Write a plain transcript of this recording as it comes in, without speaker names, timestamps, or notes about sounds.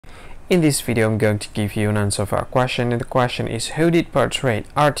In this video, I'm going to give you an answer for a question, and the question is: who did portrait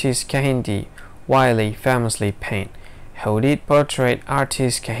artist Kehinde Wiley famously paint? Who did portrait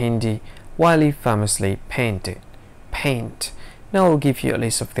artist Kehinde Wiley famously painted? Paint. Now I'll give you a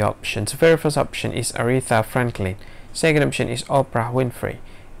list of the options. The very first option is Aretha Franklin. Second option is Oprah Winfrey.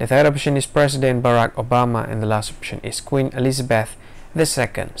 The third option is President Barack Obama, and the last option is Queen Elizabeth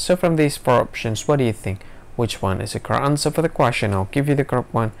II. So from these four options, what do you think? Which one is the correct answer for the question? I'll give you the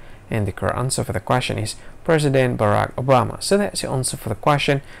correct one, and the correct answer for the question is President Barack Obama. So that's the answer for the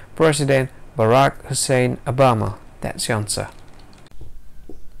question, President Barack Hussein Obama. That's the answer.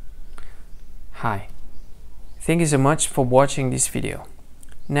 Hi, thank you so much for watching this video.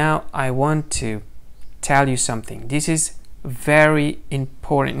 Now I want to tell you something. This is very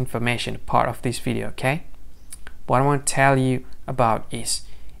important information part of this video, okay? What I want to tell you about is,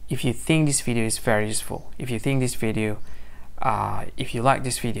 if you think this video is very useful, if you think this video if you like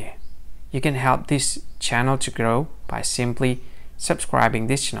this video, you can help this channel to grow by simply subscribing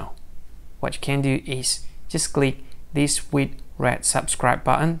this channel. What you can do is just click this with red subscribe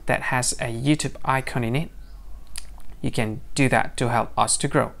button that has a YouTube icon in it. You can do that to help us to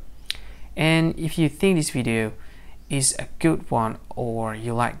grow. And if you think this video is a good one, or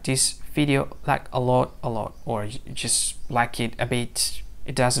you like this video like a lot, or you just like it a bit,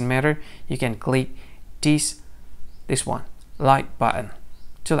 it doesn't matter, you can click this one like button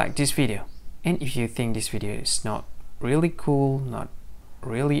to like this video. And if you think this video is not really cool, not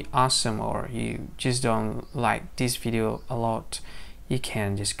really awesome, or you just don't like this video a lot, you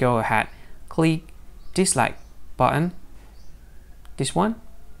can just go ahead, click dislike button, this one.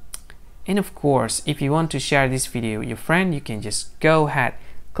 And of course, if you want to share this video with your friend, you can just go ahead,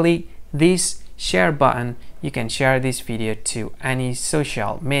 click this share button. You can share this video to any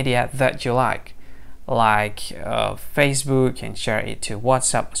social media that you like Facebook, and share it to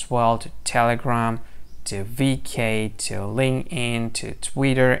WhatsApp as well, to Telegram, to VK, to LinkedIn, to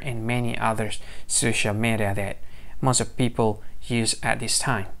Twitter, and many other social media that most of people use at this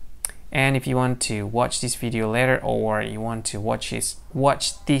time. And if you want to watch this video later, or you want to watch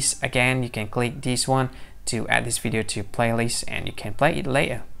this again, you can click this one to add this video to playlist, and you can play it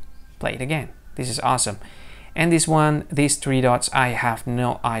later, play it again. This is awesome. And this one, these three dots, I have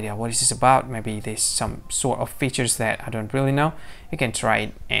no idea what this is about. Maybe there's some sort of features that I don't really know. You can try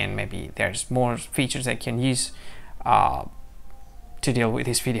it, and maybe there's more features that you can use to deal with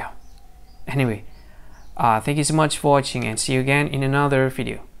this video. Anyway, thank you so much for watching, and see you again in another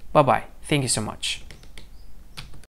video. Bye bye. Thank you so much.